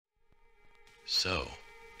So,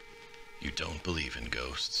 you don't believe in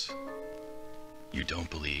ghosts? You don't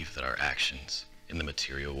believe that our actions in the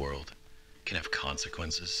material world can have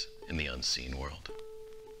consequences in the unseen world?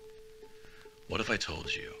 What if I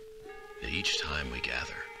told you that each time we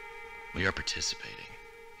gather, we are participating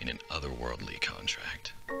in an otherworldly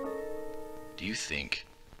contract? Do you think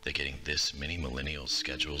that getting this many millennial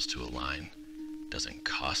schedules to align doesn't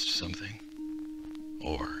cost something?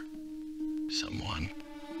 Or someone?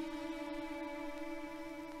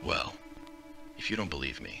 Well, if you don't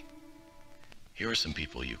believe me, here are some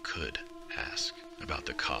people you could ask about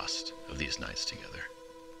the cost of these nights together.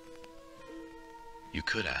 You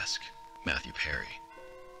could ask Matthew Perry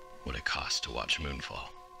what it costs to watch Moonfall.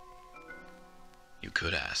 You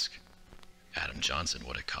could ask Adam Johnson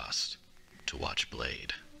what it costs to watch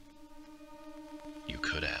Blade. You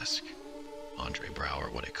could ask Andre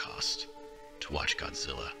Braugher what it costs to watch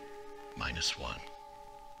Godzilla -1.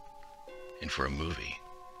 And for a movie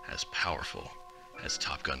as powerful as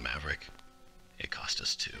Top Gun Maverick, it cost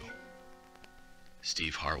us 2.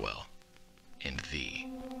 Steve Harwell and the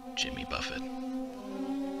Jimmy Buffett.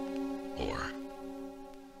 Or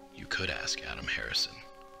you could ask Adam Harrison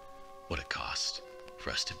what it cost for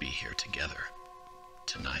us to be here together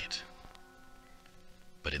tonight.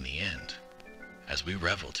 But in the end, as we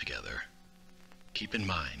revel together, keep in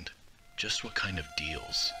mind just what kind of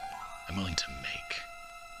deals I'm willing to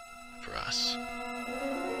make for us.